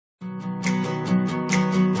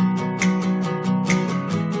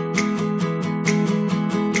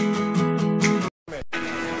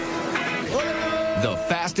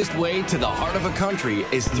fastest way to the heart of a country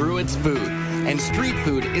is through its food. And street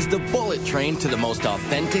food is the bullet train to the most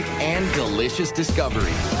authentic and delicious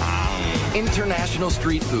discovery. International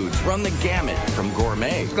street foods run the gamut from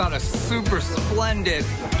gourmet. It's got a super splendid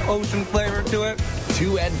ocean flavor to it.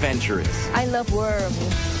 To adventurous. I love worms.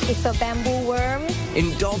 It's a bamboo worm.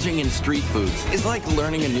 Indulging in street foods is like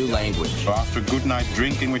learning a new language. After a good night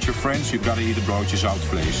drinking with your friends, you've got to eat a broodje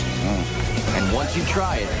zoutvlees. And once you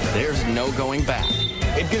try it, there's no going back.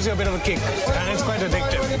 It gives you a bit of a kick, and it's quite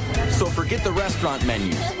addictive. So forget the restaurant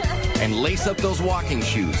menus and lace up those walking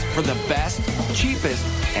shoes for the best, cheapest,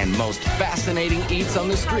 and most fascinating eats on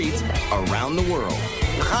the streets around the world.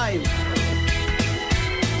 Hi.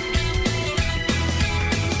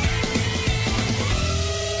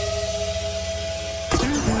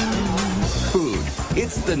 Food.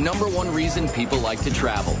 It's the #1 reason people like to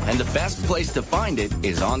travel, and the best place to find it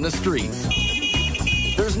is on the streets.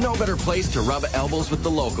 There's no better place to rub elbows with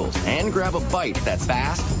the locals and grab a bite that's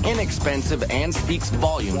fast, inexpensive, and speaks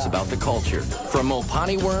volumes about the culture. From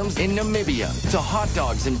Mopani worms in Namibia to hot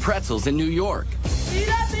dogs and pretzels in New York.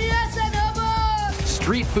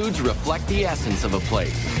 Street foods reflect the essence of a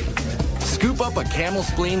place. Scoop up a camel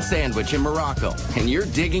spleen sandwich in Morocco, and you're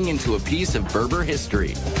digging into a piece of Berber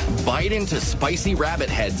history. Bite into spicy rabbit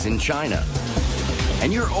heads in China,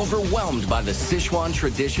 and you're overwhelmed by the Sichuan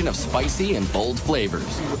tradition of spicy and bold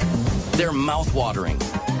flavors. They're mouth-watering,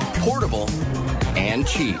 portable, and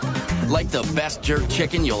cheap. Like the best jerk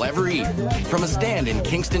chicken you'll ever eat from a stand in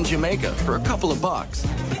Kingston, Jamaica for a couple of bucks.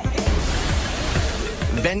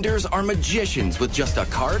 Vendors are magicians with just a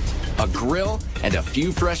cart, a grill, and a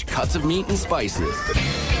few fresh cuts of meat and spices.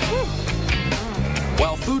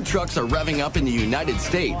 While food trucks are revving up in the United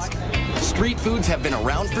States, street foods have been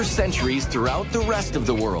around for centuries throughout the rest of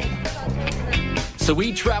the world. So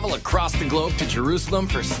we travel across the globe to Jerusalem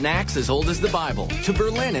for snacks as old as the Bible, to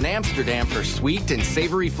Berlin and Amsterdam for sweet and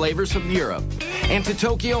savory flavors of Europe, and to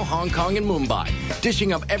Tokyo, Hong Kong, and Mumbai,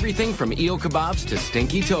 dishing up everything from eel kebabs to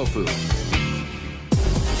stinky tofu.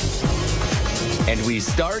 And we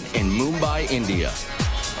start in Mumbai, India.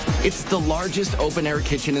 It's the largest open-air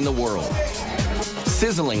kitchen in the world.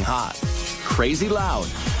 Sizzling hot, crazy loud,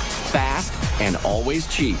 fast, and always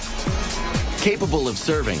cheap. Capable of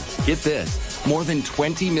serving, get this, more than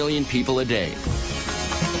 20 million people a day.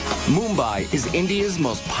 Mumbai is India's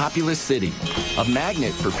most populous city, a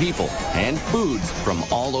magnet for people and foods from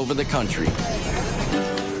all over the country.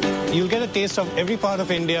 You'll get a taste of every part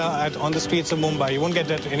of India on the streets of Mumbai. You won't get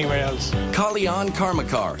that anywhere else. Kalyan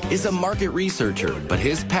Karmakar is a market researcher, but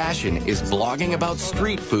his passion is blogging about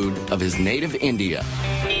street food of his native India.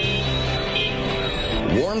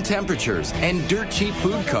 Warm temperatures and dirt-cheap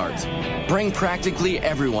food carts bring practically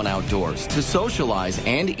everyone outdoors to socialize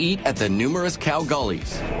and eat at the numerous cow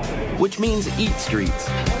gullies, which means eat streets.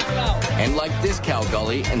 And like this cow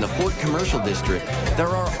gully in the Fort Commercial District, there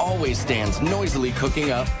are always stands noisily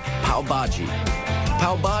cooking up pav bhaji.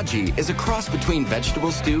 Pav bhaji is a cross between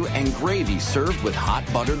vegetable stew and gravy served with hot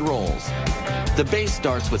buttered rolls. The base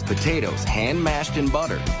starts with potatoes hand mashed in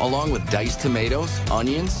butter, along with diced tomatoes,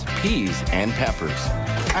 onions, peas, and peppers.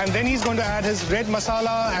 And then he's going to add his red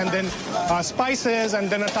masala and then spices and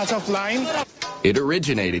then a touch of lime. It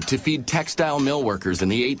originated to feed textile mill workers in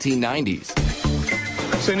the 1890s.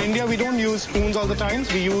 So in India, we don't use spoons all the time.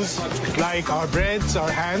 We use like our breads,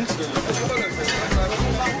 our hands.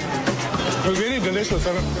 It's really delicious.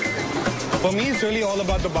 For me, it's really all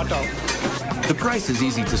about the butter. The price is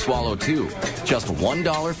easy to swallow too, just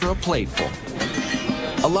 $1 for a plateful.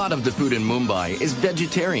 A lot of the food in Mumbai is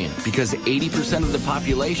vegetarian because 80% of the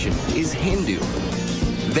population is Hindu.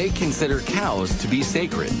 They consider cows to be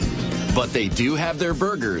sacred, but they do have their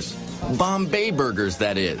burgers. Bombay burgers,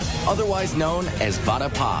 that is, otherwise known as vada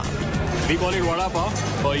pav. We call it vada pav.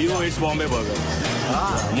 For you, it's Bombay burger.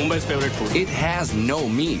 Mumbai's favorite food. It has no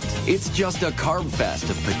meat. It's just a carb fest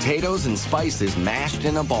of potatoes and spices mashed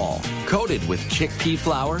in a ball, coated with chickpea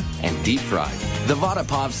flour and deep fried. The vada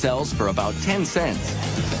pav sells for about 10 cents.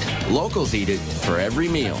 Locals eat it for every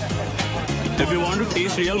meal. If you want to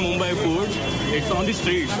taste real Mumbai food, it's on the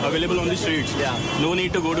streets, available on the streets. Yeah. No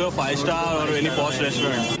need to go to a 5-star or any posh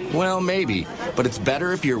restaurant. Well, maybe, but it's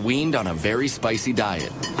better if you're weaned on a very spicy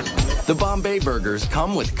diet. The Bombay burgers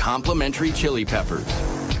come with complimentary chili peppers,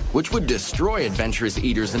 which would destroy adventurous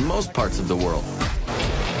eaters in most parts of the world.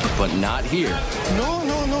 But not here.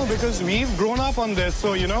 No, because we've grown up on this.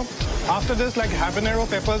 So, you know, after this, like habanero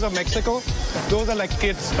peppers of Mexico, those are like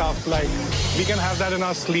kid stuff. Like, we can have that in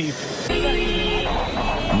our sleep.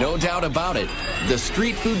 No doubt about it, the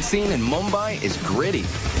street food scene in Mumbai is gritty.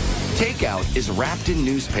 Takeout is wrapped in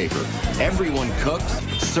newspaper. Everyone cooks,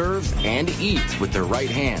 serves, and eats with their right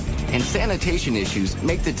hand. And sanitation issues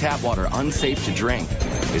make the tap water unsafe to drink,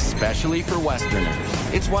 especially for Westerners.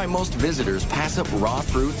 It's why most visitors pass up raw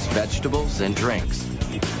fruits, vegetables, and drinks.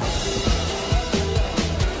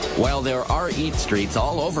 While there are eat streets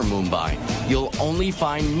all over Mumbai, you'll only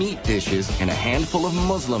find meat dishes in a handful of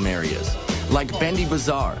Muslim areas, like Bendi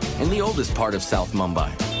Bazaar in the oldest part of South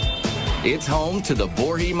Mumbai. It's home to the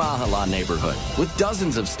Borhi Mahalla neighborhood, with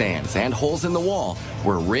dozens of stands and holes in the wall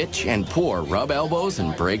where rich and poor rub elbows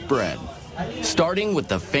and break bread. Starting with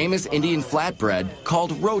the famous Indian flatbread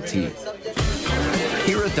called roti.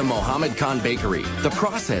 Here at the Mohammed Khan Bakery, the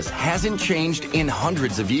process hasn't changed in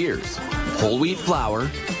hundreds of years. Whole wheat flour,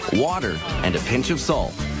 water, and a pinch of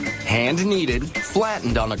salt. Hand kneaded,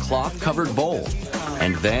 flattened on a cloth-covered bowl,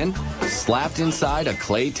 and then slapped inside a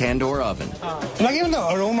clay tandoor oven. Like even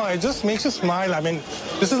the aroma, it just makes you smile. I mean,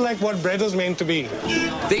 this is like what bread was meant to be.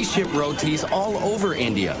 They ship rotis all over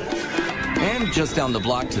India. And just down the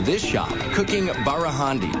block to this shop, cooking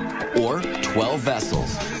barahandi, or 12 vessels.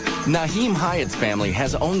 Naheem Hyatt's family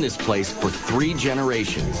has owned this place for 3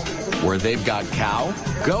 generations, where they've got cow,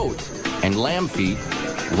 goat, and lamb feet,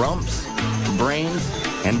 rumps, brains,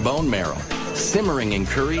 and bone marrow, simmering in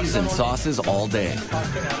curries and sauces all day.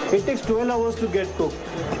 It takes 12 hours to get cooked.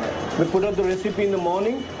 We put up the recipe in the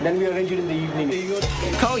morning, then we arrange it in the evening.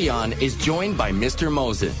 Kalyan is joined by Mr.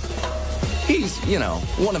 Mosin. He's,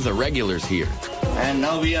 one of the regulars here. And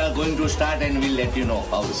now we are going to start and we'll let you know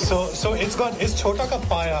how. So it's chota ka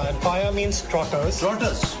paya, and paya means trotters.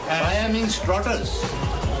 Trotters. Paya means trotters.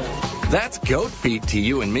 That's goat feet to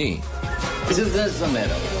you and me. This is just the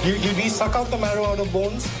marrow. We suck out the marrow out of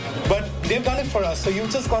bones, but they've done it for us. So you've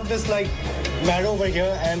just got this like marrow over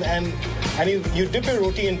here, and you dip your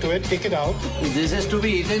roti into it, take it out. This is to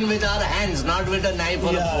be eaten with our hands, not with a knife or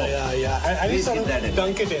a fork. Yeah. And you sort of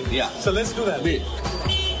dunk it in. Yeah. So let's do that. Wait.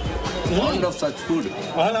 Fond of such food.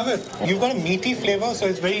 I love it. You've got a meaty flavor, so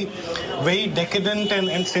it's very, very decadent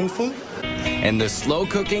and sinful. And the slow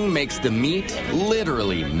cooking makes the meat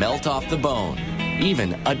literally melt off the bone,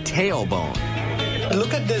 even a tailbone.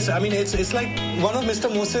 Look at this. I mean, it's like one of Mr.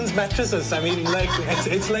 Mosin's mattresses. I mean, like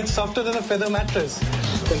it's like softer than a feather mattress.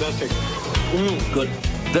 Fantastic. Good.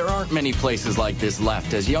 There aren't many places like this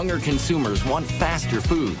left as younger consumers want faster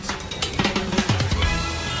foods.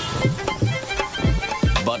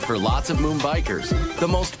 But for lots of Mumbaikers, the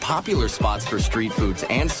most popular spots for street foods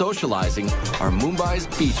and socializing are Mumbai's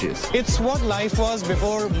beaches. It's what life was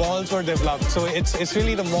before malls were developed. So it's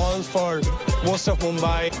really the malls for most of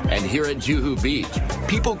Mumbai. And here at Juhu Beach,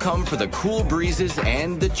 people come for the cool breezes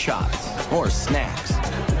and the chops, or snacks.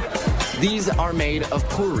 These are made of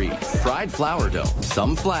puri, fried flour dough,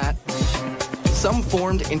 some flat, some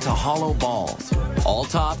formed into hollow balls, all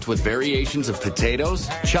topped with variations of potatoes,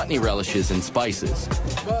 chutney relishes, and spices.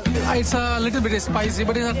 It's a little bit spicy,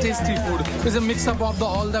 but it's a tasty food. It's a mix-up of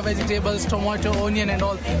all the vegetables, tomato, onion, and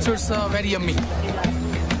all, so it's very yummy.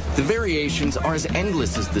 The variations are as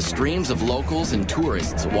endless as the streams of locals and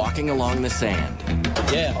tourists walking along the sand.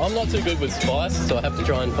 Yeah, I'm not too good with spice, so I have to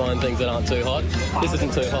try and find things that aren't too hot. This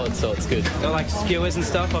isn't too hot, so it's good. I like skewers and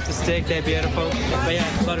stuff off the stick, they're beautiful. But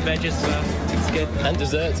yeah, a lot of veggies as well, it's good. And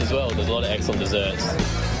desserts as well, there's a lot of excellent desserts.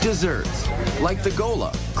 Desserts, like the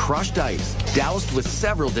gola, crushed ice, doused with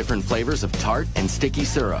several different flavors of tart and sticky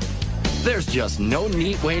syrup. There's just no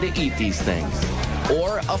neat way to eat these things.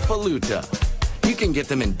 Or a faluta. You can get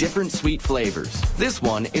them in different sweet flavors. This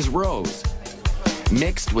one is rose,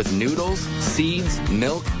 mixed with noodles, seeds,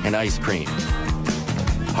 milk, and ice cream.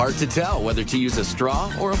 Hard to tell whether to use a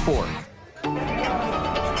straw or a fork.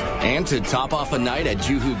 And to top off a night at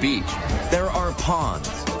Juhu Beach, there are prawns,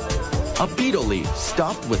 a beetle leaf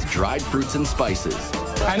stuffed with dried fruits and spices.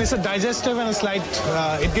 And it's a digestive and a slight,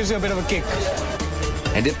 it gives you a bit of a kick.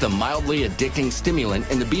 And if the mildly addicting stimulant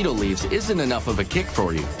in the beetle leaves isn't enough of a kick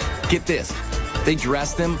for you, get this. They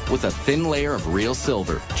dress them with a thin layer of real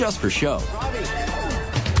silver, just for show.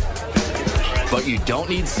 But you don't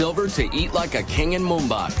need silver to eat like a king in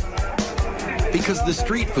Mumbai. Because the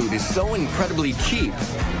street food is so incredibly cheap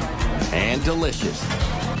and delicious.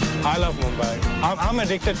 I love Mumbai. I'm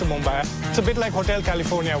addicted to Mumbai. It's a bit like Hotel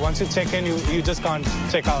California. Once you check in, you just can't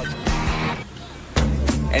check out.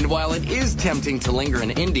 And while it is tempting to linger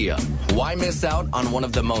in India, why miss out on one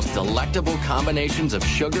of the most delectable combinations of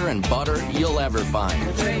sugar and butter you'll ever find?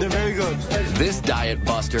 They're very good. This diet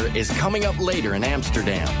buster is coming up later in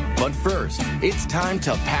Amsterdam. But first, it's time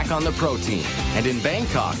to pack on the protein. And in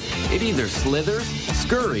Bangkok, it either slithers,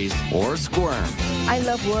 scurries, or squirms. I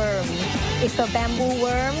love worm. It's a bamboo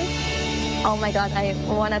worm. Oh my God, I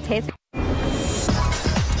want to taste it.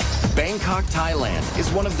 Bangkok, Thailand is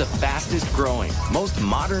one of the fastest growing, most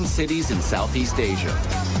modern cities in Southeast Asia.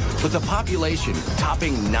 With a population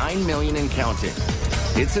topping 9 million and counting.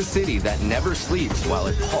 It's a city that never sleeps while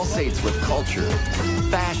it pulsates with culture,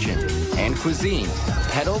 fashion, and cuisine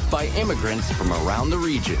peddled by immigrants from around the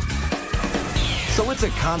region. So it's a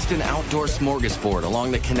constant outdoor smorgasbord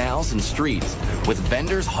along the canals and streets, with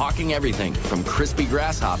vendors hawking everything from crispy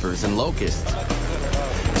grasshoppers and locusts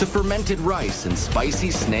to fermented rice and spicy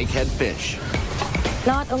snakehead fish.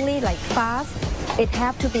 Not only like fast, it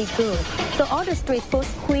have to be good. So all the street food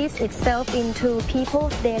squeeze itself into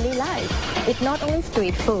people's daily life. It's not only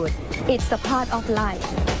street food, it's a part of life.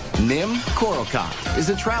 Nim Korokot is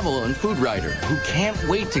a travel and food writer who can't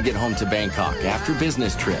wait to get home to Bangkok after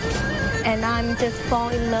business trips. And I'm just fall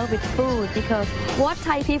in love with food because what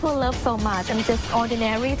Thai people love so much, I'm just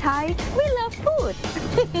ordinary Thai, we love food.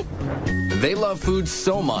 They love food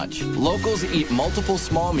so much, locals eat multiple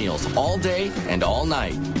small meals all day and all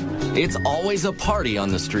night. It's always a party on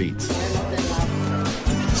the streets.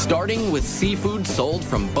 Starting with seafood sold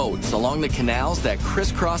from boats along the canals that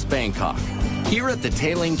crisscross Bangkok. Here at the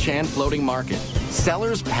Chann floating market,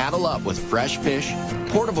 sellers paddle up with fresh fish,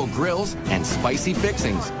 portable grills, and spicy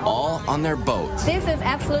fixings, all on their boats. This is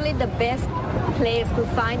absolutely the best place to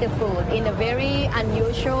find the food in a very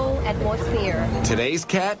unusual atmosphere. Today's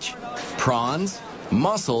catch, prawns,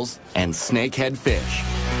 mussels, and snakehead fish,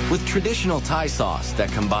 with traditional Thai sauce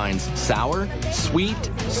that combines sour,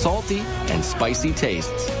 sweet, salty, and spicy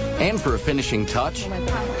tastes. And for a finishing touch,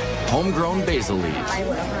 homegrown basil leaves.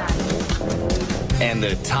 And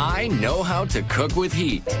the Thai know how to cook with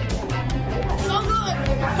heat. So good!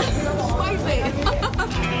 Spicy!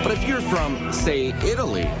 But if you're from, say,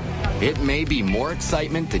 Italy, it may be more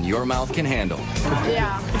excitement than your mouth can handle.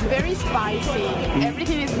 Yeah, it's very spicy.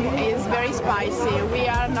 Everything is very spicy. We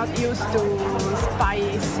are not used to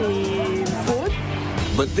spicy food.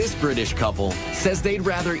 But this British couple says they'd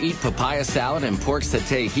rather eat papaya salad and pork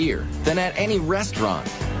satay here than at any restaurant.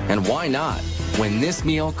 And why not, when this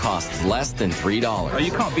meal costs less than $3?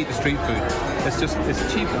 You can't beat the street food. It's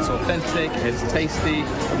cheap, it's authentic, it's tasty.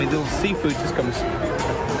 I mean, the seafood just comes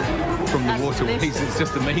from the waterways. It's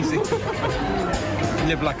just amazing. You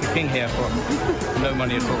live like a king here for no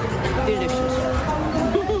money at all. Delicious.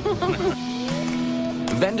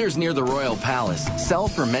 Vendors near the Royal Palace sell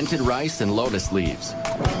fermented rice and lotus leaves,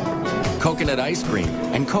 coconut ice cream,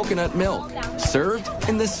 and coconut milk, served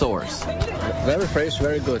in the source. Very fresh,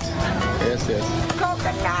 very good. Yes, yes.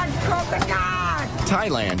 Coconut, coconut!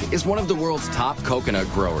 Thailand is one of the world's top coconut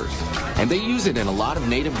growers, and they use it in a lot of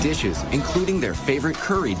native dishes, including their favorite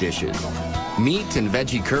curry dishes. Meat and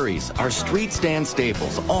veggie curries are street stand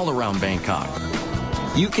staples all around Bangkok.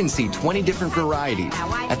 You can see 20 different varieties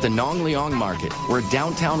at the Nong Leong market, where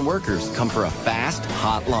downtown workers come for a fast,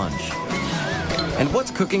 hot lunch. And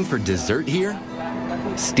what's cooking for dessert here?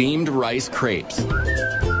 Steamed rice crepes,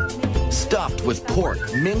 stuffed with pork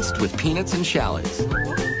minced with peanuts and shallots.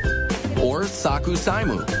 Or saku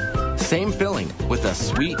saimu, same filling with a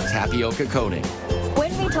sweet tapioca coating.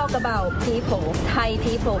 When we talk about people, Thai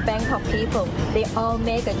people, Bangkok people, they all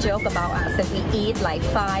make a joke about us that we eat like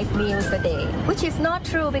 5 meals a day, which is not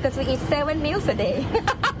true because we eat 7 meals a day.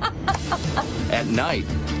 At night,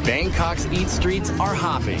 Bangkok's eat streets are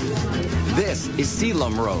hopping. This is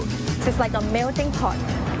Silom Road. It's like a melting pot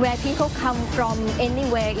where people come from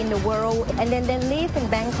anywhere in the world and then they live in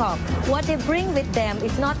Bangkok. What they bring with them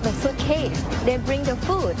is not the suitcase, they bring the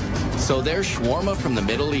food. So there's shawarma from the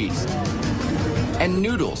Middle East and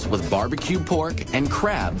noodles with barbecue pork and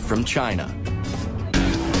crab from China.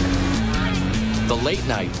 The late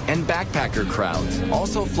night and backpacker crowds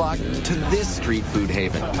also flock to this street food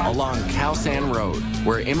haven along Khao San Road,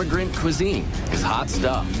 where immigrant cuisine is hot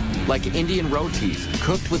stuff, like Indian rotis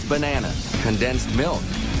cooked with banana, condensed milk,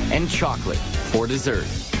 and chocolate for dessert.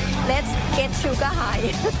 Let's get sugar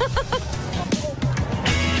high.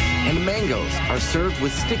 And mangoes are served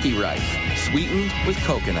with sticky rice, sweetened with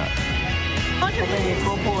coconut.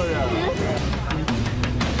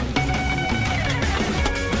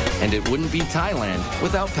 And it wouldn't be Thailand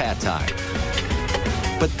without pad thai.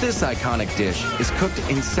 But this iconic dish is cooked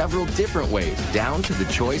in several different ways, down to the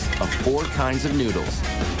choice of 4 kinds of noodles.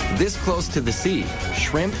 This close to the sea,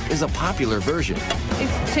 shrimp is a popular version.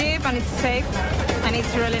 It's cheap and it's safe and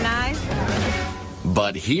it's really nice.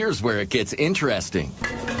 But here's where it gets interesting.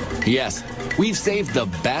 Yes, we've saved the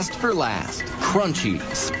best for last. Crunchy,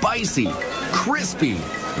 spicy, crispy,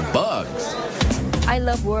 bugs. I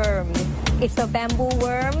love worm. It's a bamboo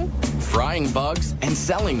worm. frying bugs and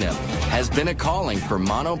selling them has been a calling for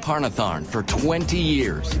Mano Parnatharn for 20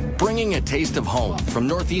 years, bringing a taste of home from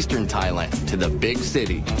northeastern Thailand to the big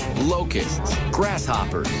city. Locusts,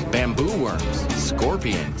 grasshoppers, bamboo worms,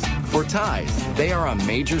 scorpions. For Thais, they are a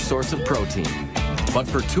major source of protein. But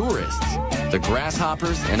for tourists, the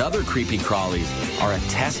grasshoppers and other creepy crawlies are a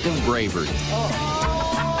test of bravery.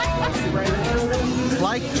 It's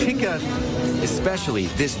like chicken. Especially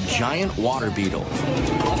this giant water beetle.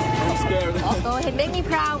 I'm scared. Oh, it made me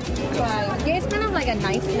proud. Yeah, it's kind of like a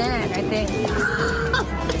nice snack, I think.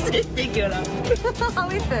 How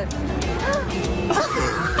is it?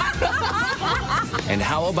 And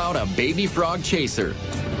how about a baby frog chaser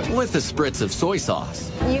with a spritz of soy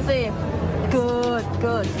sauce? Easy. Good,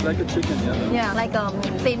 good. Like a chicken, yeah? Yeah, like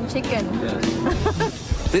thin chicken.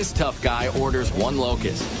 This tough guy orders one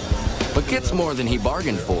locust, but gets more than he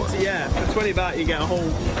bargained for. Yeah, for 20 baht you get a whole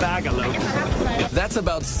bag of locusts. That's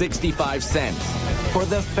about 65 cents for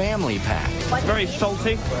the family pack. It's very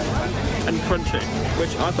salty and crunchy,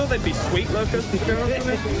 which I thought they'd be sweet locusts, to be honest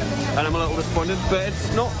with me. And I'm a little disappointed, but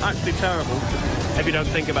it's not actually terrible if you don't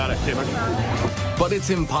think about it too much. But it's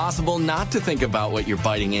impossible not to think about what you're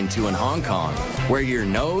biting into in Hong Kong, where your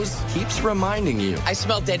nose keeps reminding you. I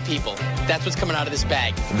smell dead people. That's what's coming out of this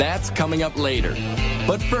bag. That's coming up later.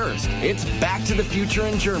 But first, it's Back to the Future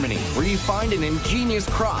in Germany, where you find an ingenious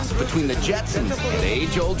cross between the Jetsons and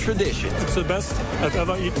age-old tradition. It's the best I've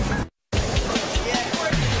ever eaten.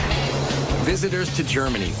 Visitors to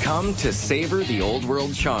Germany come to savor the old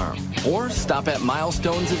world charm or stop at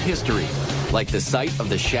milestones of history, like the site of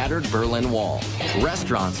the shattered Berlin Wall.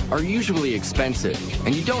 Restaurants are usually expensive,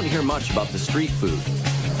 and you don't hear much about the street food.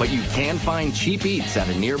 But you can find cheap eats at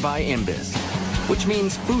a nearby Imbiss, which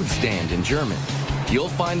means food stand in German. You'll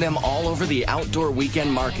find them all over the outdoor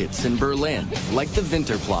weekend markets in Berlin, like the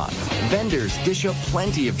Winterplatz. Vendors dish up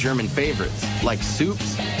plenty of German favorites, like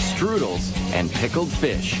soups, strudels, and pickled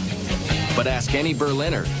fish. But ask any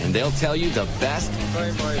Berliner, and they'll tell you the best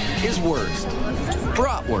is worst.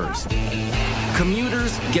 Bratwurst.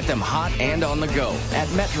 Commuters get them hot and on the go at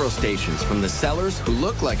metro stations from the sellers who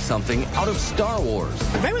look like something out of Star Wars.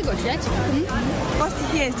 Very good, yes. What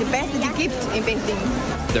here is the best that you give in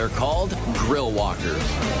Beijing. They're called grill walkers,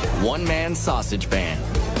 one-man sausage band,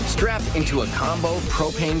 strapped into a combo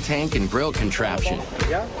propane tank and grill contraption.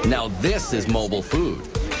 Now this is mobile food.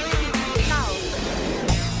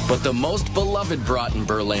 But the most beloved brat in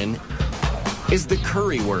Berlin is the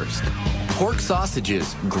currywurst. Pork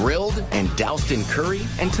sausages grilled and doused in curry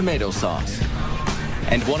and tomato sauce.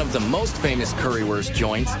 And one of the most famous currywurst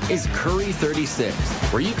joints is Curry 36,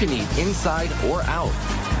 where you can eat inside or out.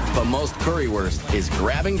 But most currywurst is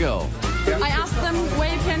grab and go. I asked them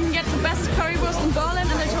where you can get the best currywurst in Berlin,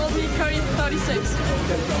 and they told me Curry 36.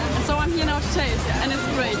 And so I'm here now to taste, and it's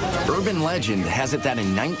great. Urban legend has it that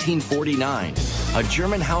in 1949, a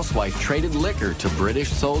German housewife traded liquor to British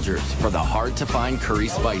soldiers for the hard-to-find curry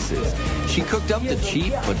spices. She cooked up the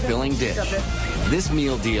cheap but filling dish. This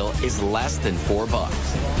meal deal is less than $4.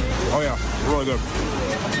 Oh yeah, really good.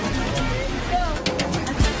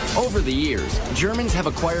 Over the years, Germans have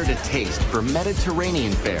acquired a taste for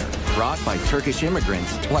Mediterranean fare brought by Turkish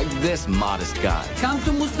immigrants like this modest guy. Come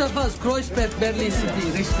to Mustafa's Kreuzberg, Berlin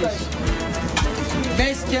City, richtig.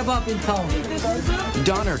 Best kebab in town.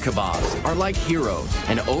 Doner kebabs are like heroes,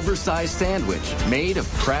 an oversized sandwich made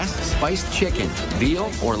of pressed spiced chicken,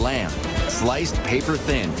 veal, or lamb, sliced paper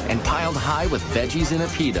thin and piled high with veggies in a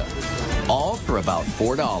pita, all for about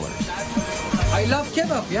 $4. I love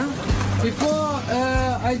kebab, yeah? Before,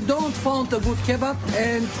 I don't found a good kebab,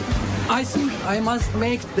 and I think I must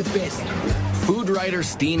make the best. Food writer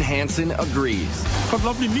Steen Hansen agrees. Got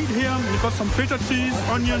lovely meat here. We've got some feta cheese,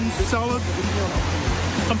 onions, salad,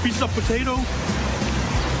 some pieces of potato.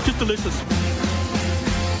 Just delicious.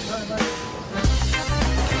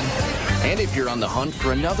 And if you're on the hunt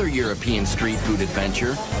for another European street food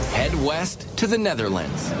adventure, head west to the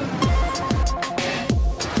Netherlands.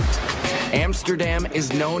 Amsterdam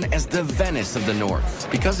is known as the Venice of the North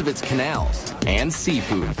because of its canals and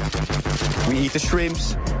seafood. We eat the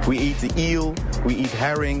shrimps, we eat the eel, we eat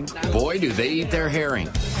herring. Boy, do they eat their herring.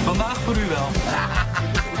 Vandaag voor u wel.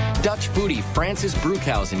 Dutch foodie Francis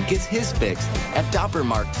Broekhausen gets his fix at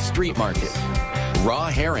Doppermarkt Street Market.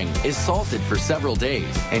 Raw herring is salted for several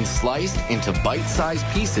days and sliced into bite-sized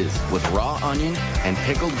pieces with raw onion and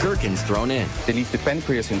pickled gherkins thrown in. They leave the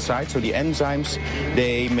pancreas inside, so the enzymes,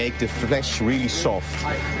 they make the flesh really soft.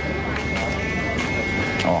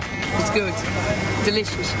 Oh. It's good.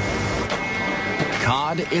 Delicious.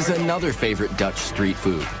 Cod is another favorite Dutch street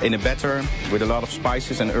food. In a batter with a lot of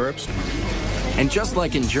spices and herbs. And just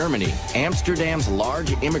like in Germany, Amsterdam's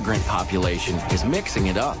large immigrant population is mixing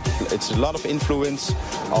it up. It's a lot of influence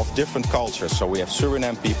of different cultures. So we have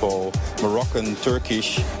Suriname people, Moroccan,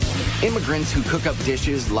 Turkish. Immigrants who cook up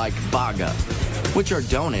dishes like baga, which are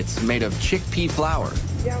donuts made of chickpea flour.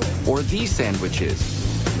 Or these sandwiches.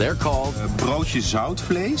 They're called broodje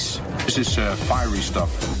zoutvlees. This is fiery stuff.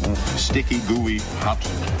 Sticky, gooey, hot.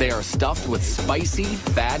 They are stuffed with spicy,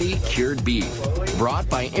 fatty, cured beef, brought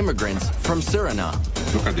by immigrants from Suriname.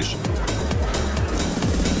 Look at this.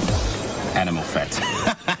 Animal fat.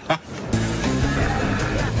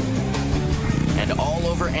 And all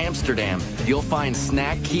over Amsterdam, you'll find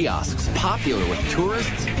snack kiosks popular with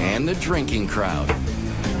tourists and the drinking crowd.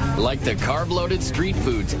 Like the carb-loaded street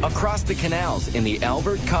foods across the canals in the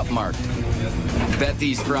Albert Cupmarkt. Bet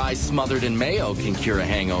these fries smothered in mayo can cure a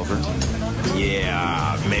hangover.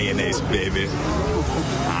 Yeah, mayonnaise, baby.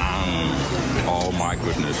 Oh my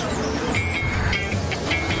goodness.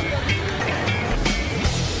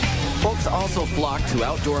 Folks also flock to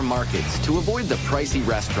outdoor markets to avoid the pricey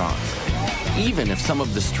restaurants, even if some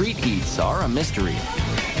of the street eats are a mystery.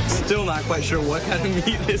 Still not quite sure what kind of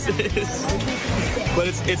meat this is, but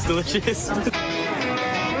it's delicious.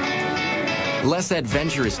 Less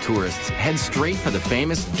adventurous tourists head straight for the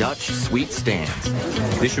famous Dutch sweet stands.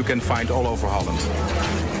 This you can find all over Holland.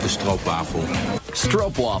 The stroopwafel.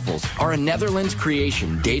 Stroopwafels are a Netherlands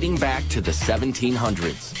creation dating back to the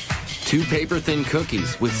 1700s. 2 paper-thin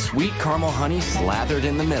cookies with sweet caramel honey slathered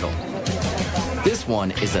in the middle. This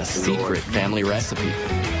one is a secret family recipe.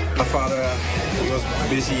 My father was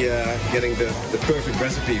busy getting the perfect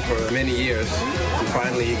recipe for many years. And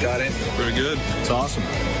finally he got it. Very good. It's awesome.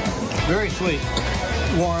 Very sweet,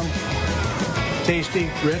 warm, tasty,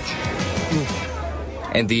 rich.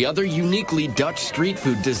 And the other uniquely Dutch street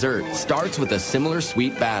food dessert starts with a similar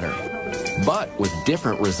sweet batter, but with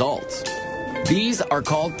different results. These are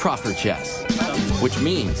called proffertjes, which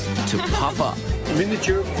means to puff up.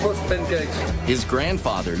 Miniature puff pancakes. His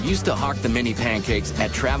grandfather used to hawk the mini pancakes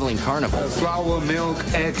at traveling carnivals. Flour, milk,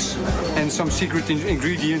 eggs, and some secret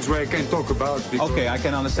ingredients where I can talk about. Okay, I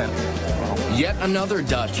can understand. Yet another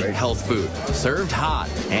Dutch health food, served hot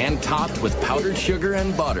and topped with powdered sugar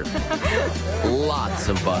and butter. Lots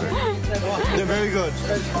of butter. They're very good.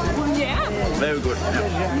 Yeah. Very good.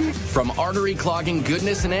 Yeah. From artery-clogging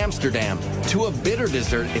goodness in Amsterdam to a bitter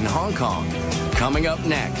dessert in Hong Kong. Coming up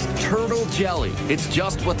next, turtle jelly. It's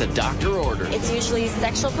just what the doctor ordered. It's usually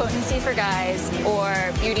sexual potency for guys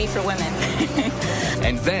or beauty for women.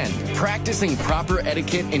 And then, practicing proper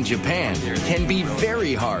etiquette in Japan can be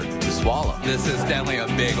very hard to swallow. This is definitely a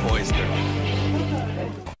big oyster.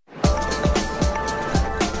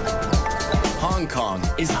 Hong Kong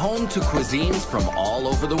is home to cuisines from all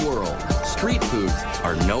over the world. Street foods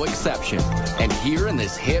are no exception. And here in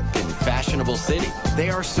this hip and fashionable city, they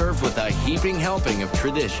are served with a heaping helping of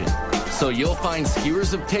tradition. So you'll find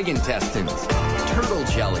skewers of pig intestines, turtle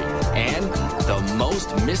jelly, and the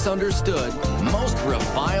most misunderstood, most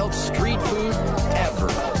reviled street food ever.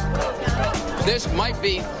 This might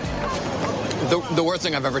be the worst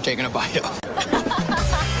thing I've ever taken a bite of.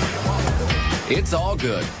 It's all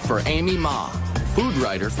good for Amy Ma, food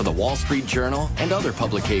writer for the Wall Street Journal and other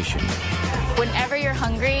publications. Whenever you're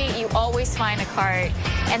hungry, you always find a cart.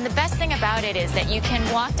 And the best thing about it is that you can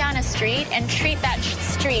walk down a street and treat that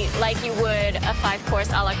street like you would a 5-course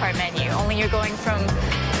a la carte menu, only you're going from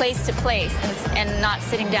place to place and not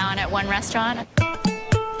sitting down at one restaurant.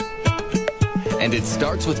 And it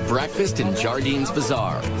starts with breakfast in Jardine's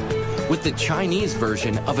Bazaar, with the Chinese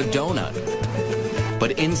version of a donut.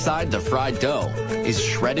 But inside the fried dough is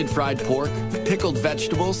shredded fried pork, pickled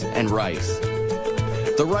vegetables, and rice.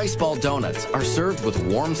 The rice ball donuts are served with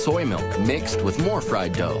warm soy milk mixed with more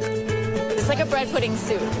fried dough. It's like a bread pudding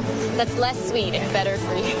soup that's less sweet and better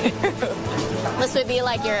for you. This would be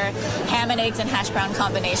like your ham and eggs and hash brown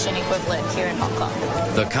combination equivalent here in Hong Kong.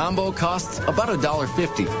 The combo costs about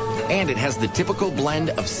 $1.50, and it has the typical blend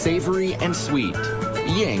of savory and sweet,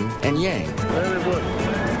 yin and yang. Very good.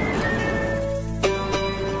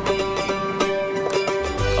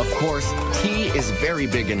 Of course, tea is very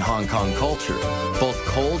big in Hong Kong culture, both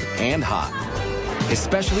cold and hot.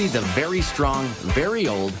 Especially the very strong, very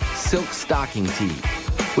old silk stocking tea,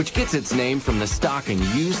 which gets its name from the stocking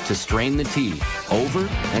used to strain the tea over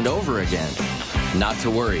and over again. Not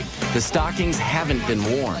to worry, the stockings haven't been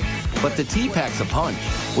worn, but the tea packs a punch,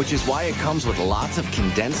 which is why it comes with lots of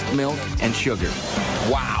condensed milk and sugar.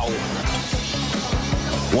 Wow!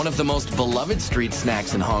 One of the most beloved street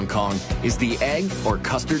snacks in Hong Kong is the egg or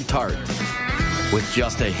custard tart. With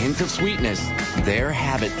just a hint of sweetness, they're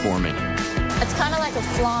habit forming. It's kind of like a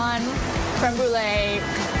flan, creme brulee,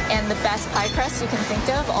 and the best pie crust you can think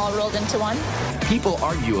of, all rolled into one. People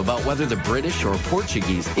argue about whether the British or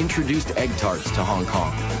Portuguese introduced egg tarts to Hong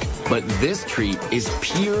Kong. But this treat is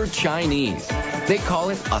pure Chinese. They call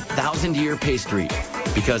it a 1,000-year pastry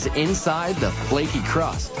because inside the flaky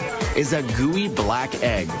crust is a gooey black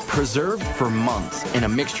egg preserved for months in a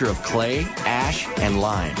mixture of clay, ash, and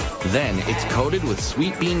lime. Then it's coated with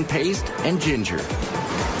sweet bean paste and ginger.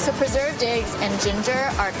 So preserved eggs and ginger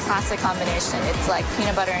are a classic combination. It's like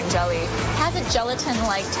peanut butter and jelly. It has a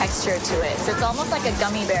gelatin-like texture to it, so it's almost like a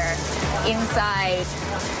gummy bear inside.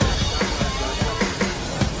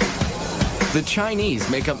 The Chinese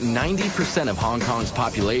make up 90% of Hong Kong's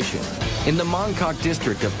population. In the Mong Kok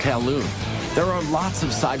district of Kowloon, there are lots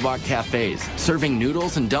of sidewalk cafes serving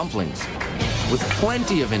noodles and dumplings with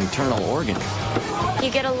plenty of internal organs.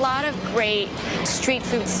 You get a lot of great street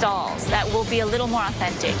food stalls that will be a little more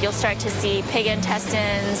authentic. You'll start to see pig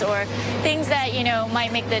intestines or things that, you know,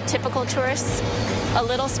 might make the typical tourists a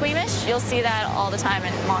little squeamish. You'll see that all the time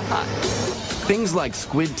in Mong Kok. Things like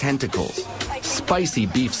squid tentacles, spicy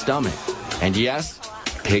beef stomach, and yes,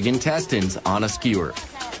 pig intestines on a skewer.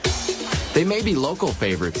 They may be local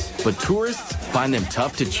favorites, but tourists find them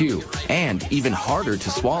tough to chew and even harder to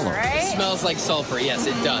swallow. Right? It smells like sulfur, yes,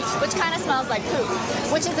 it does. Which kind of smells like poop,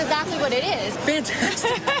 which is exactly what it is.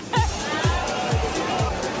 Fantastic.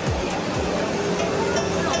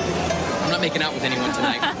 I'm not making out with anyone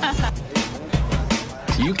tonight.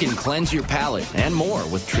 You can cleanse your palate and more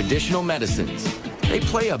with traditional medicines. They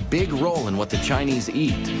play a big role in what the Chinese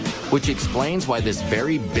eat, which explains why this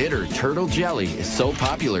very bitter turtle jelly is so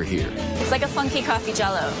popular here. It's like a funky coffee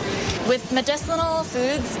jello. With medicinal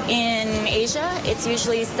foods in Asia, it's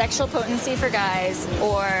usually sexual potency for guys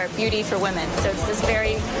or beauty for women. So it's this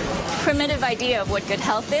very primitive idea of what good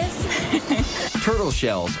health is. Turtle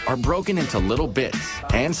shells are broken into little bits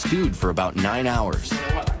and stewed for about 9 hours.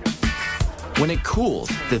 When it cools,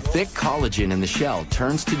 the thick collagen in the shell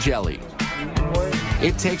turns to jelly.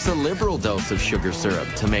 It takes a liberal dose of sugar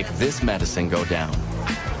syrup to make this medicine go down.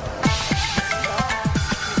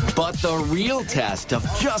 But the real test of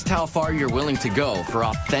just how far you're willing to go for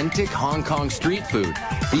authentic Hong Kong street food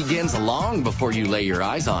begins long before you lay your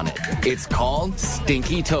eyes on it. It's called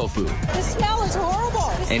stinky tofu. The smell is horrible.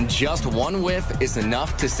 And just one whiff is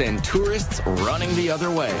enough to send tourists running the other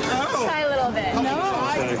way. Try a little bit. No.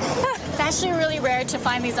 It's actually really rare to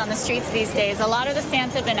find these on the streets these days. A lot of the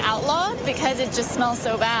stands have been outlawed because it just smells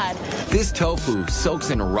so bad. This tofu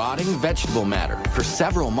soaks in rotting vegetable matter for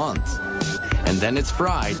several months. And then it's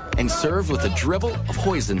fried and served with a dribble of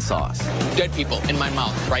hoisin sauce. Dead people in my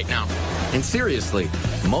mouth right now. And seriously,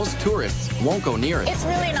 most tourists won't go near it. It's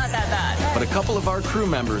really not that bad. But a couple of our crew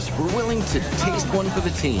members were willing to taste one for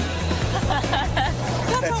the team.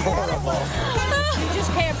 That's horrible. You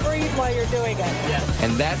just can't breathe while you're doing it. Yeah.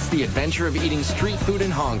 And that's the adventure of eating street food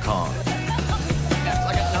in Hong Kong.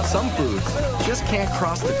 Some foods just can't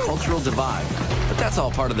cross the cultural divide, but that's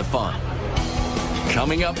all part of the fun.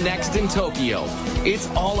 Coming up next in Tokyo, it's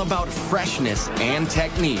all about freshness and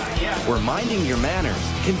technique, where minding your manners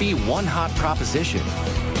can be one hot proposition.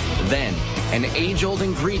 Then, an age-old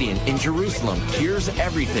ingredient in Jerusalem cures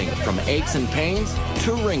everything from aches and pains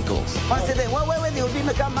to wrinkles. You'll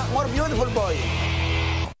become more beautiful boy.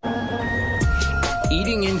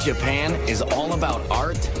 Eating in Japan is all about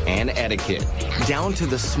art and etiquette, down to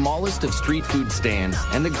the smallest of street food stands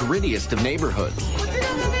and the grittiest of neighborhoods.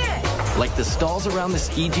 Like the stalls around the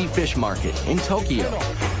Tsukiji Fish Market in Tokyo,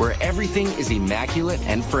 where everything is immaculate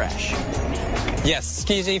and fresh. Yes,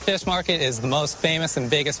 Tsukiji Fish Market is the most famous and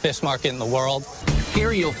biggest fish market in the world.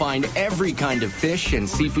 Here you'll find every kind of fish and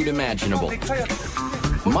seafood imaginable.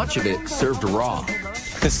 Much of it served raw.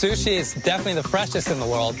 The sushi is definitely the freshest in the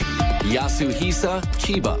world. Yasuhisa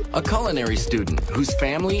Chiba, a culinary student whose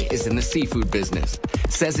family is in the seafood business,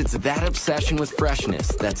 says it's that obsession with freshness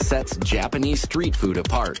that sets Japanese street food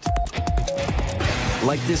apart.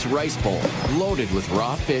 Like this rice bowl, loaded with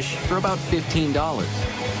raw fish for about $15,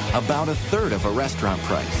 about a third of a restaurant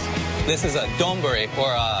price. This is a donburi,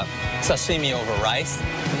 or a sashimi over rice.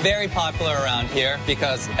 Very popular around here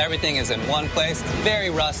because everything is in one place. Very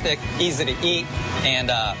rustic, easy to eat, and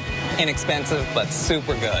inexpensive, but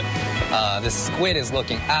super good. This squid is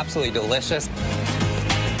looking absolutely delicious.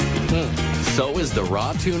 So is the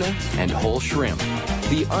raw tuna and whole shrimp.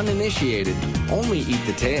 The uninitiated only eat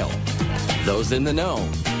the tail. Those in the know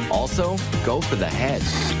also go for the head.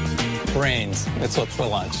 Brains, it's what's for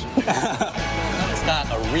lunch. It's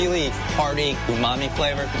got a really hearty umami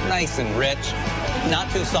flavor, nice and rich,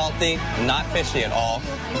 not too salty, not fishy at all.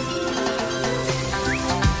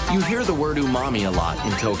 You hear the word umami a lot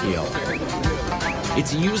in Tokyo.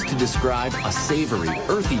 It's used to describe a savory,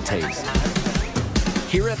 earthy taste.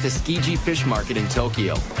 Here at the Tsukiji Fish Market in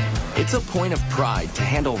Tokyo, it's a point of pride to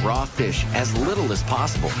handle raw fish as little as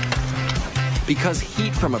possible, because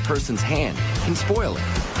heat from a person's hand can spoil it.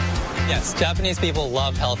 Yes, Japanese people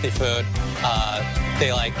love healthy food.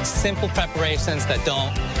 They like simple preparations that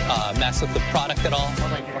don't mess with the product at all.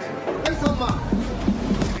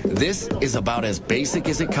 This is about as basic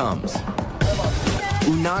as it comes.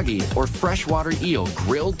 Unagi, or freshwater eel,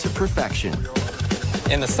 grilled to perfection.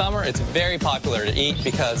 In the summer, it's very popular to eat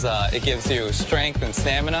because it gives you strength and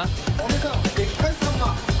stamina.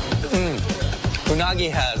 Unagi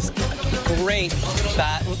has great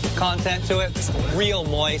fat content to it. It's real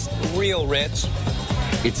moist, real rich.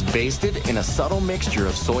 It's basted in a subtle mixture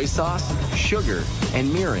of soy sauce, sugar, and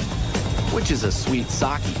mirin, which is a sweet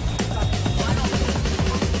sake.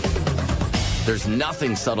 There's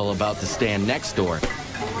nothing subtle about the stand next door,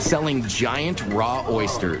 selling giant raw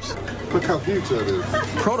oysters. Look how huge that is.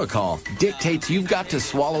 Protocol dictates you've got to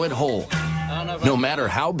swallow it whole, no matter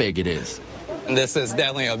how big it is. This is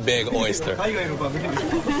definitely a big oyster.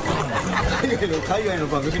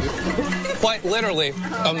 Quite literally,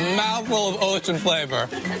 a mouthful of ocean flavor.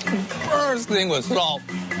 First thing was salt.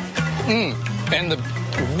 And the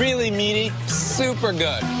really meaty, super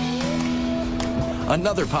good.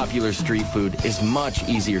 Another popular street food is much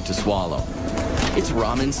easier to swallow. It's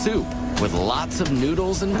ramen soup with lots of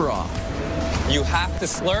noodles and broth. You have to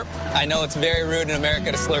slurp. I know it's very rude in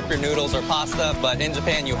America to slurp your noodles or pasta, but in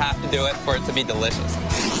Japan you have to do it for it to be delicious.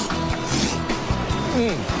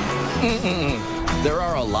 There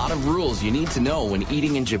are a lot of rules you need to know when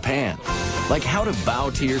eating in Japan, like how to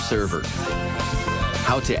bow to your server,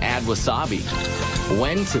 how to add wasabi,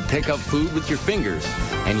 when to pick up food with your fingers,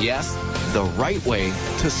 and yes, the right way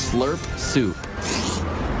to slurp soup.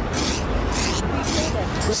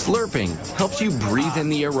 Slurping helps you breathe in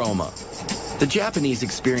the aroma. The Japanese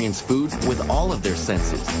experience food with all of their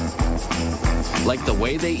senses, like the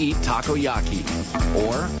way they eat takoyaki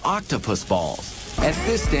or octopus balls. At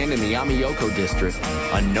this stand in the Yamiyoko district,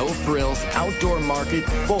 a no-frills outdoor market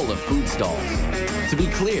full of food stalls. To be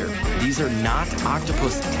clear, these are not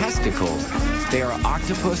octopus testicles, they are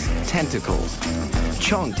octopus tentacles,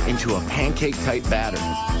 chunked into a pancake-type batter.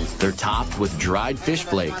 They're topped with dried fish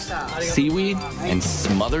flakes, seaweed, and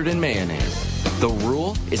smothered in mayonnaise. The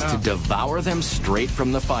rule is to devour them straight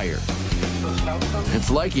from the fire. It's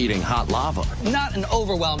like eating hot lava. Not an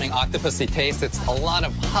overwhelming octopusy taste. It's a lot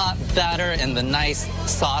of hot batter and the nice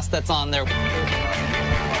sauce that's on there.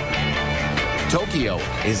 Tokyo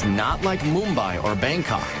is not like Mumbai or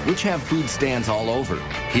Bangkok, which have food stands all over.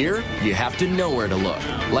 Here, you have to know where to look,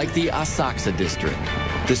 like the Asakusa district.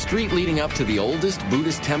 The street leading up to the oldest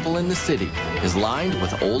Buddhist temple in the city is lined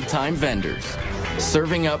with old-time vendors,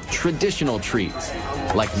 serving up traditional treats,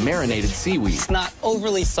 like marinated seaweed. It's not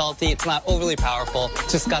overly salty, it's not overly powerful,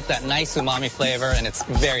 it's just got that nice umami flavor, and it's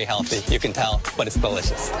very healthy, you can tell, but it's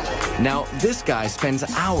delicious. Now, this guy spends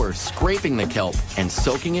hours scraping the kelp and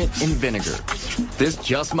soaking it in vinegar. This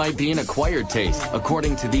just might be an acquired taste,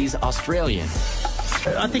 according to these Australians.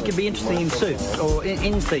 I think it'd be interesting in soup or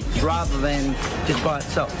in steaks rather than just by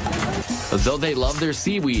itself. Though they love their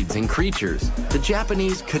seaweeds and creatures, the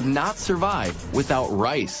Japanese could not survive without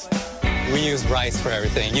rice. We use rice for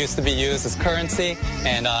everything. It used to be used as currency,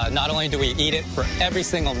 and not only do we eat it for every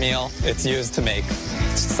single meal, it's used to make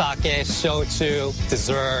sake, shochu,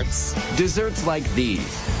 desserts. Desserts like these,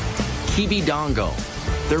 kibidongo.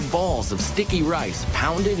 They're balls of sticky rice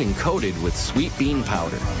pounded and coated with sweet bean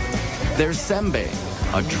powder. There's senbei,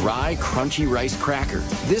 a dry, crunchy rice cracker.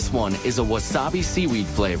 This one is a wasabi seaweed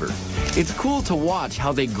flavor. It's cool to watch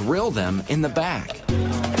how they grill them in the back.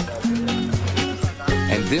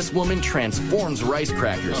 And this woman transforms rice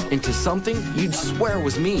crackers into something you'd swear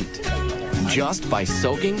was meat, just by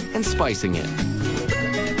soaking and spicing it.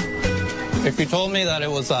 If you told me that it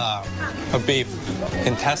was a beef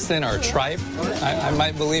intestine or a tripe, I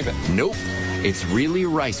might believe it. Nope, it's really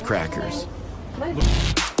rice crackers.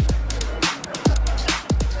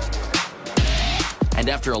 And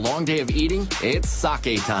after a long day of eating, it's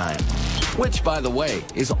sake time, which, by the way,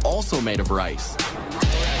 is also made of rice.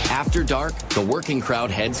 After dark, the working crowd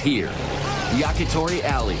heads here, Yakitori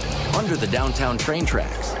Alley, under the downtown train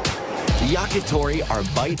tracks. Yakitori are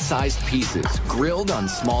bite-sized pieces grilled on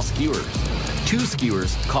small skewers. 2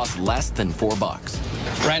 skewers cost less than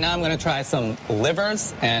 $4. Right now I'm going to try some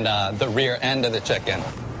livers and the rear end of the chicken.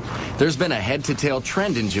 There's been a head-to-tail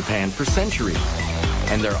trend in Japan for centuries,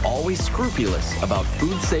 and they're always scrupulous about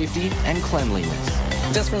food safety and cleanliness.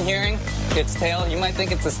 Just from hearing its tail, you might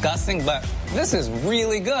think it's disgusting, but this is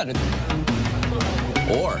really good.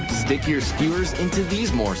 Or stick your skewers into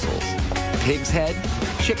these morsels: pig's head,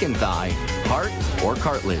 chicken thigh, heart, or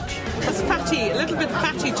cartilage. It's fatty, a little bit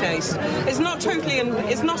fatty taste. It's not totally,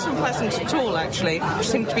 it's not unpleasant at all, actually. It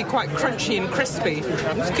seems to be quite crunchy and crispy.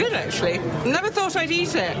 It's good, actually. Never thought I'd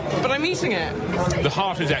eat it, but I'm eating it. The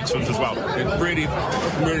heart is excellent as well. It really,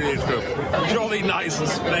 really is good. Jolly nice and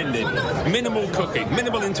splendid. Minimal cooking,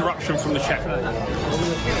 minimal interruption from the chef.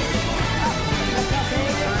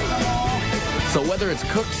 So whether it's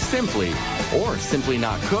cooked simply or simply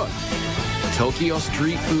not cooked, Tokyo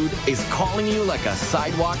street food is calling you like a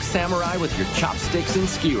sidewalk samurai with your chopsticks and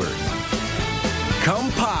skewers.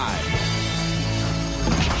 Kampai!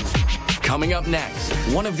 Coming up next,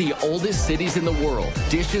 one of the oldest cities in the world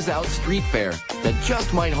dishes out street fare that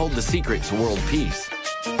just might hold the secret to world peace.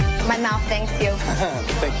 My mouth thanks you.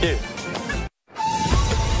 Thank you.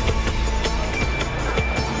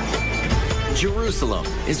 Jerusalem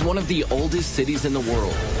is one of the oldest cities in the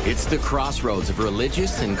world. It's the crossroads of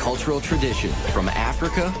religious and cultural tradition from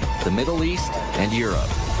Africa, the Middle East, and Europe.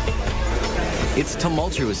 Its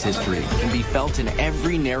tumultuous history can be felt in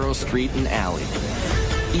every narrow street and alley.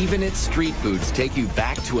 Even its street foods take you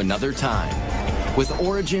back to another time, with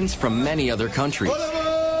origins from many other countries,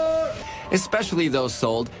 especially those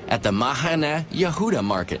sold at the Mahane Yehuda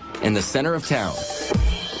market in the center of town.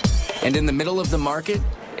 And in the middle of the market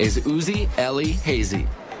is Uzi Eli Hazy.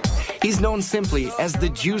 He's known simply as the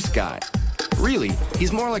juice guy. Really,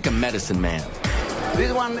 he's more like a medicine man.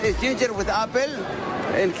 This one is ginger with apple,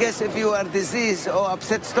 in case if you are diseased or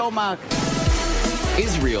upset stomach.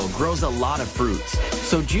 Israel grows a lot of fruits,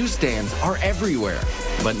 so juice stands are everywhere,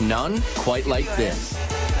 but none quite like this.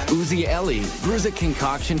 Uzi Eli brews a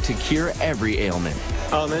concoction to cure every ailment.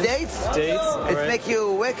 Dates. It right. make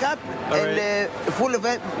you wake up and full of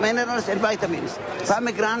minerals and vitamins.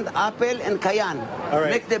 Pomegranate, apple, and cayenne.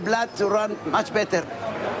 Make the blood to run much better.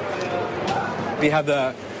 We have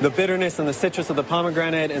the bitterness and the citrus of the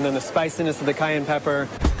pomegranate, and then the spiciness of the cayenne pepper.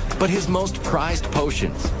 But his most prized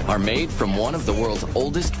potions are made from one of the world's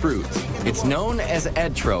oldest fruits. It's known as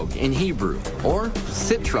etrog in Hebrew, or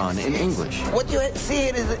citron in English. What you see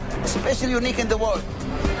here is especially unique in the world.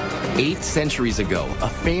 8 centuries ago, a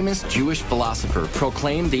famous Jewish philosopher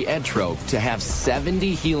proclaimed the etrog to have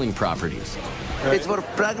 70 healing properties. Right. It's for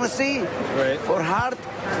pregnancy, for heart,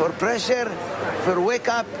 for pressure, for wake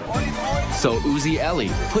up. So Uzi Eli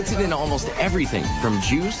puts it in almost everything from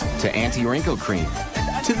juice to anti-wrinkle cream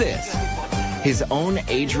to this, his own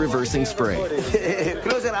age-reversing spray.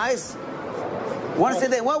 Close your eyes. Once a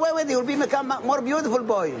day. Wait, you'll become more beautiful,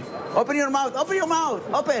 boy. Open your mouth,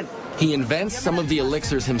 open. He invents some of the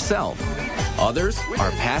elixirs himself. Others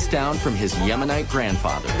are passed down from his Yemenite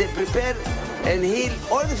grandfather. They prepare and heal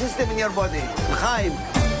all the system in your body. Chaim.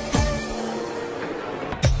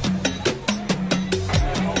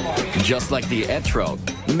 Just like the etrog,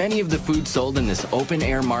 many of the foods sold in this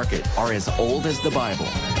open-air market are as old as the Bible.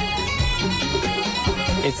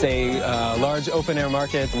 It's a large open-air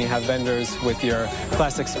market, and you have vendors with your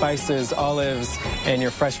classic spices, olives, and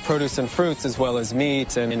your fresh produce and fruits, as well as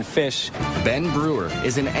meat and fish. Ben Brewer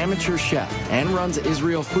is an amateur chef and runs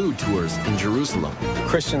Israel food tours in Jerusalem.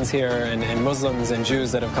 Christians here and Muslims and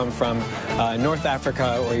Jews that have come from North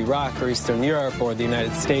Africa or Iraq or Eastern Europe or the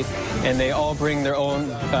United States, and they all bring their own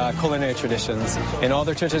culinary traditions. And all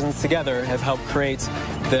their traditions together have helped create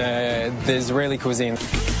the Israeli cuisine.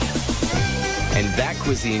 And that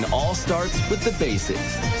cuisine all starts with the basics: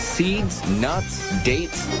 seeds, nuts,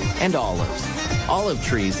 dates, and olives. Olive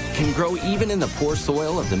trees can grow even in the poor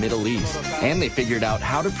soil of the Middle East, and they figured out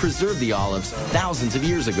how to preserve the olives thousands of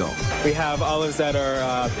years ago. We have olives that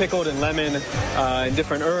are pickled in lemon and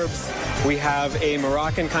different herbs. We have a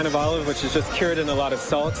Moroccan kind of olive, which is just cured in a lot of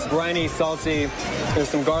salt. Briny, salty. There's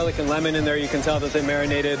some garlic and lemon in there. You can tell that they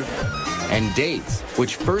marinated. And dates,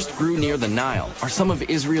 which first grew near the Nile, are some of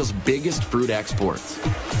Israel's biggest fruit exports.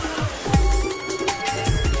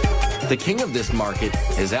 The king of this market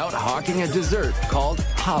is out hawking a dessert called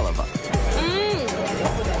halava.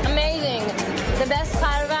 Amazing. The best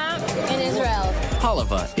halva in Israel.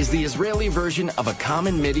 Halava is the Israeli version of a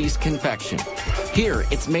common Mideast confection. Here,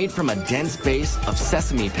 it's made from a dense base of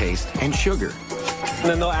sesame paste and sugar. And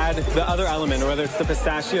then they'll add the other element, whether it's the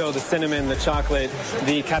pistachio, the cinnamon, the chocolate,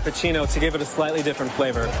 the cappuccino, to give it a slightly different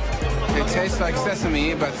flavor. It tastes like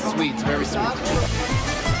sesame, but sweet, very sweet.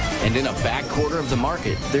 And in a back quarter of the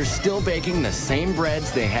market, they're still baking the same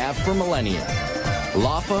breads they have for millennia: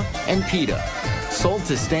 laffa and pita, sold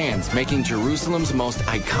to stands making Jerusalem's most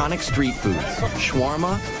iconic street foods,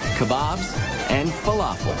 shawarma, kebabs, and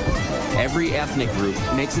falafel. Every ethnic group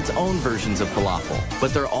makes its own versions of falafel,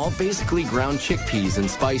 but they're all basically ground chickpeas and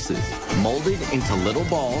spices, molded into little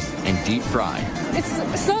balls and deep fried. It's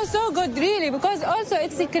so good, really, because also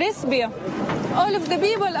it's crispy. All of the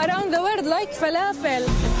people around the world like falafel.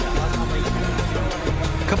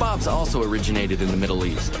 Kebabs also originated in the Middle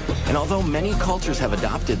East, and although many cultures have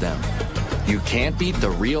adopted them, you can't beat the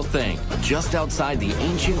real thing just outside the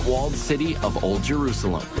ancient walled city of Old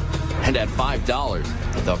Jerusalem. And at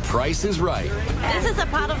 $5, the price is right. This is a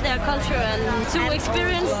part of their culture, and to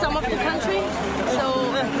experience some of the country,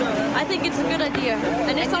 so I think it's a good idea.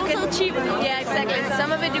 And it's also cheap. Yeah, exactly.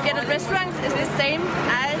 Some of it you get at restaurants is the same,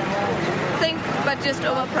 I think, but just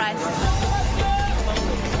overpriced.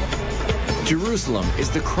 Jerusalem is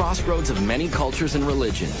the crossroads of many cultures and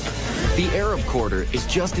religions. The Arab Quarter is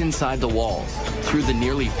just inside the walls, through the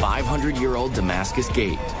nearly 500-year-old Damascus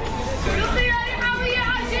Gate.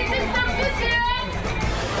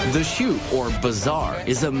 The Shoot, or Bazaar,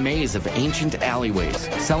 is a maze of ancient alleyways,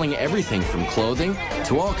 selling everything from clothing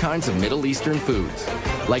to all kinds of Middle Eastern foods,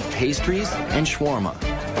 like pastries and shawarma.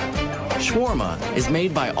 Shawarma is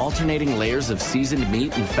made by alternating layers of seasoned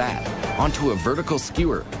meat and fat onto a vertical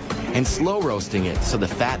skewer and slow roasting it so the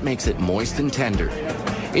fat makes it moist and tender.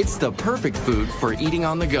 It's the perfect food for eating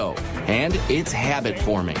on the go, and it's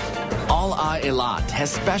habit-forming. Al Eilat has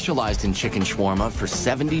specialized in chicken shawarma for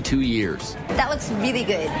 72 years. That looks really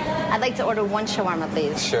good. I'd like to order one shawarma,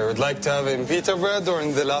 please. Sure. Would like to have it in pita bread or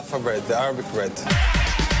in the laffa bread, the Arabic bread?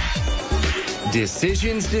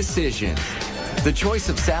 Decisions. The choice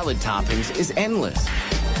of salad toppings is endless.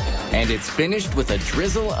 And it's finished with a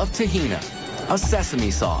drizzle of tahina, a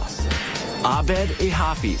sesame sauce. Abed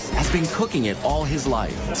Hafiz has been cooking it all his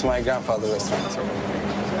life. It's my grandfather's restaurant.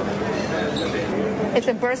 It's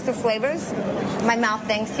a burst of flavors. My mouth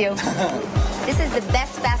thanks you. This is the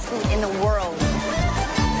best fast food in the world.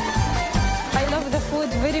 I love the food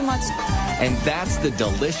very much. And that's the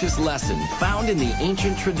delicious lesson found in the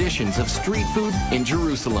ancient traditions of street food in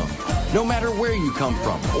Jerusalem. No matter where you come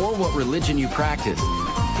from or what religion you practice,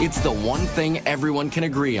 it's the one thing everyone can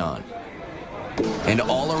agree on. And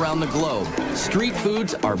all around the globe, street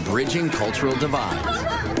foods are bridging cultural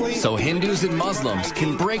divides. So Hindus and Muslims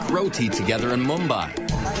can break roti together in Mumbai.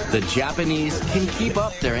 The Japanese can keep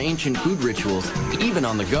up their ancient food rituals even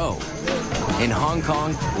on the go. In Hong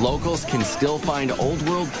Kong, locals can still find old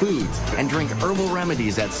world foods and drink herbal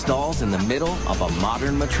remedies at stalls in the middle of a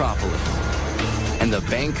modern metropolis. And the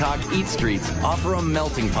Bangkok Eat Streets offer a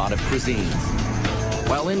melting pot of cuisines.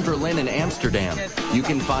 While in Berlin and Amsterdam, you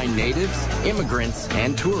can find natives, immigrants,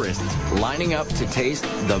 and tourists lining up to taste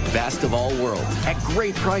the best of all worlds at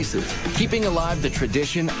great prices, keeping alive the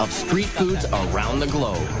tradition of street foods around the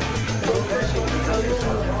globe.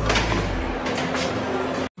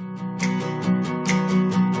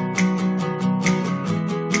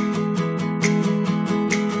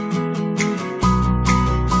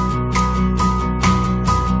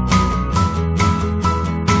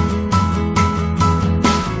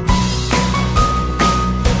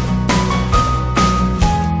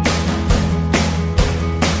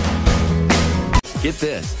 Get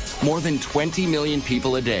this, more than 20 million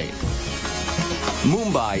people a day.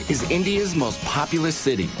 Mumbai is India's most populous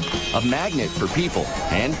city, a magnet for people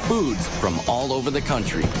and foods from all over the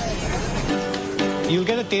country. You'll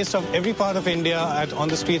get a taste of every part of India on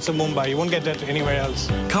the streets of Mumbai. You won't get that anywhere else.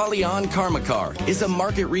 Kalyan Karmakar is a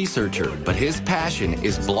market researcher, but his passion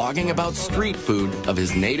is blogging about street food of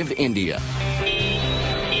his native India.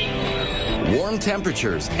 Warm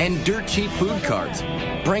temperatures and dirt-cheap food carts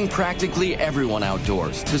bring practically everyone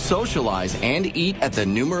outdoors to socialize and eat at the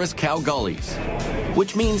numerous cow gullies,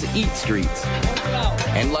 which means eat streets.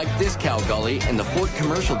 And like this cow gully in the Fort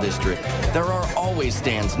Commercial District, there are always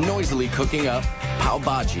stands noisily cooking up pav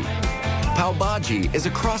bhaji. Pav bhaji is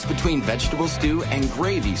a cross between vegetable stew and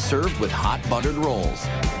gravy served with hot buttered rolls.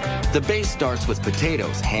 The base starts with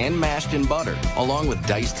potatoes hand-mashed in butter, along with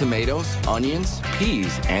diced tomatoes, onions,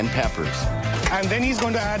 peas, and peppers. And then he's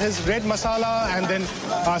going to add his red masala and then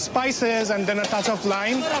spices and then a touch of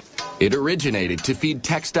lime. It originated to feed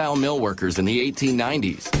textile mill workers in the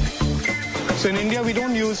 1890s. So in India, we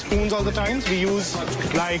don't use spoons all the time. We use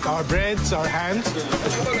like our breads, our hands.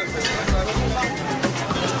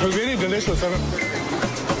 It's really delicious.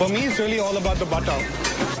 For me, it's really all about the butter.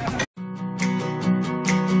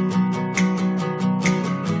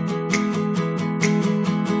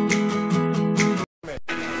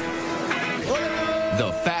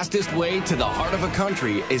 The fastest way to the heart of a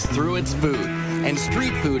country is through its food. And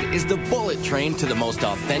street food is the bullet train to the most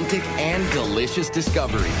authentic and delicious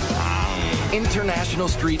discovery. International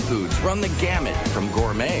street foods run the gamut from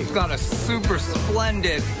gourmet. It's got a super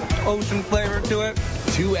splendid ocean flavor to it.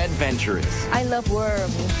 To adventurous. I love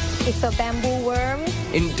worms. It's a bamboo worm.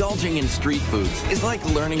 Indulging in street foods is like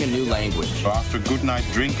learning a new language. After a good night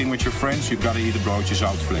drinking with your friends, you've got to eat a broodje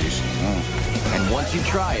zoutvlees. And once you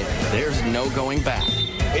try it, there's no going back.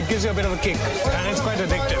 It gives you a bit of a kick, and it's quite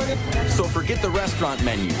addictive. So forget the restaurant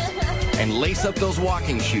menus and lace up those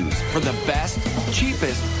walking shoes for the best,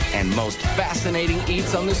 cheapest, and most fascinating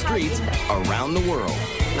eats on the streets around the world.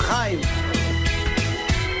 Hi.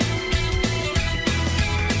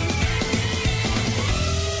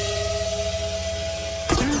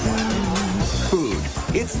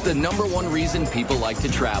 Food. It's the #1 reason people like to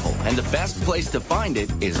travel, and the best place to find it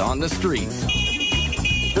is on the streets.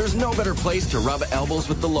 There's no better place to rub elbows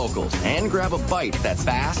with the locals and grab a bite that's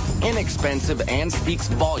fast, inexpensive, and speaks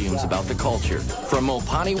volumes about the culture. From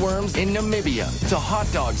Mopani worms in Namibia to hot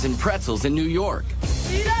dogs and pretzels in New York.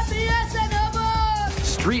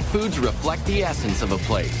 Street foods reflect the essence of a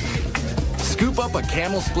place. Scoop up a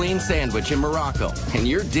camel spleen sandwich in Morocco, and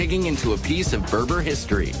you're digging into a piece of Berber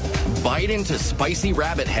history. Bite into spicy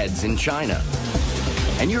rabbit heads in China,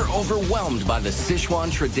 and you're overwhelmed by the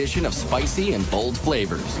Sichuan tradition of spicy and bold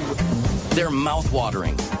flavors. They're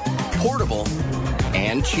mouth-watering, portable,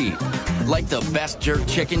 and cheap. Like the best jerk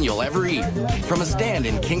chicken you'll ever eat from a stand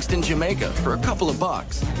in Kingston, Jamaica for a couple of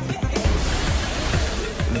bucks.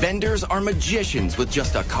 Vendors are magicians with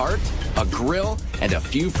just a cart, a grill, and a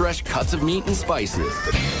few fresh cuts of meat and spices.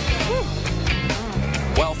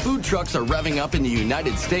 While food trucks are revving up in the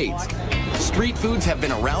United States, street foods have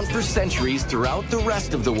been around for centuries throughout the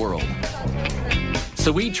rest of the world.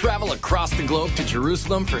 So we travel across the globe to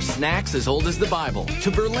Jerusalem for snacks as old as the Bible,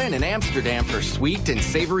 to Berlin and Amsterdam for sweet and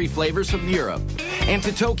savory flavors from Europe, and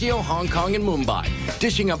to Tokyo, Hong Kong, and Mumbai,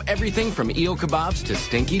 dishing up everything from eel kebabs to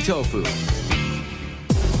stinky tofu.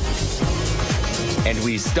 And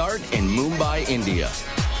we start in Mumbai, India.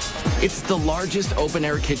 It's the largest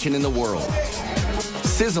open-air kitchen in the world.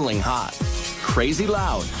 Sizzling hot, crazy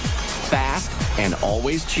loud, fast, and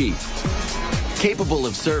always cheap. Capable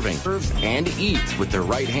of serving, serves, and eats with their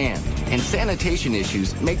right hand. And sanitation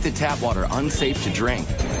issues make the tap water unsafe to drink,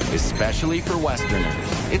 especially for Westerners.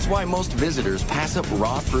 It's why most visitors pass up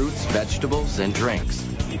raw fruits, vegetables, and drinks.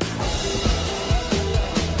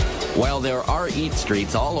 While there are eat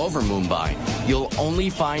streets all over Mumbai, you'll only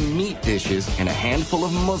find meat dishes in a handful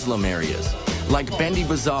of Muslim areas, like Bendi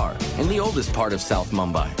Bazaar in the oldest part of South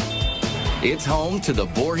Mumbai. It's home to the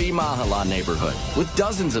Borhi Mahalla neighborhood, with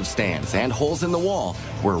dozens of stands and holes in the wall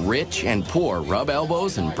where rich and poor rub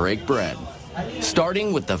elbows and break bread.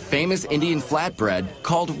 Starting with the famous Indian flatbread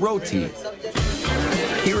called roti.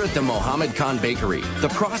 Here at the Mohammed Khan Bakery, the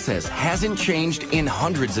process hasn't changed in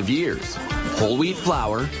hundreds of years. Whole wheat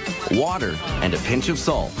flour, water, and a pinch of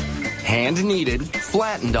salt. Hand-kneaded,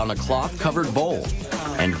 flattened on a cloth-covered bowl,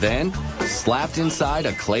 and then slapped inside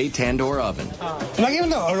a clay tandoor oven. Like even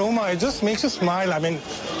the aroma, it just makes you smile. I mean,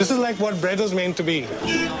 this is like what bread was meant to be.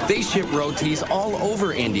 They ship rotis all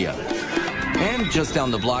over India. And just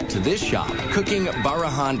down the block to this shop, cooking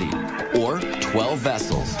barahandi, or 12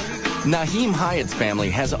 vessels. Naheem Hyatt's family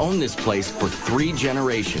has owned this place for 3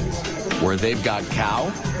 generations, where they've got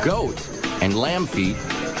cow, goat, and lamb feet,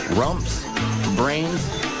 rumps, brains,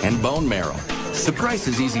 and bone marrow. The price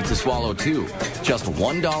is easy to swallow too, just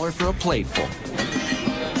 $1 for a plateful.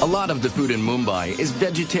 A lot of the food in Mumbai is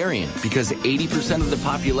vegetarian because 80% of the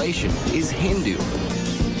population is Hindu.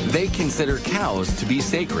 They consider cows to be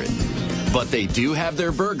sacred, but they do have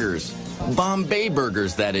their burgers, Bombay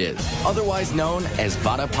burgers that is, otherwise known as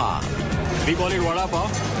vada pav. We call it vada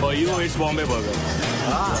pav, for you it's Bombay burger.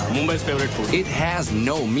 Mumbai's favorite food. It has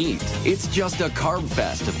no meat. It's just a carb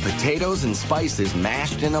fest of potatoes and spices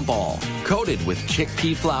mashed in a ball, coated with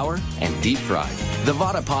chickpea flour and deep fried. The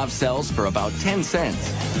vada pav sells for about 10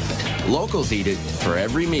 cents. Locals eat it for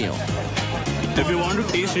every meal. If you want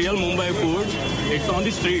to taste real Mumbai food, it's on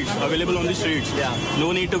the streets, available on the streets. Yeah.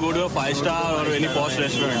 No need to go to a 5-star or any posh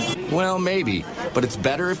restaurant. Well, maybe, but it's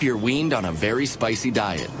better if you're weaned on a very spicy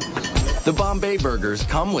diet. The Bombay burgers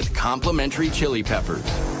come with complimentary chili peppers,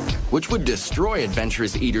 which would destroy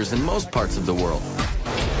adventurous eaters in most parts of the world.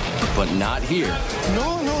 But not here.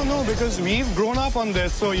 No, because we've grown up on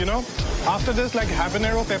this. So, you know, after this, like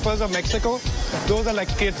habanero peppers of Mexico, those are like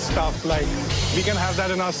kid stuff. Like, we can have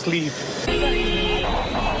that in our sleep.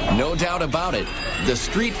 No doubt about it. The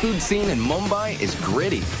street food scene in Mumbai is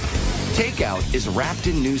gritty. Takeout is wrapped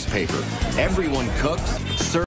in newspaper. Everyone cooks, serves,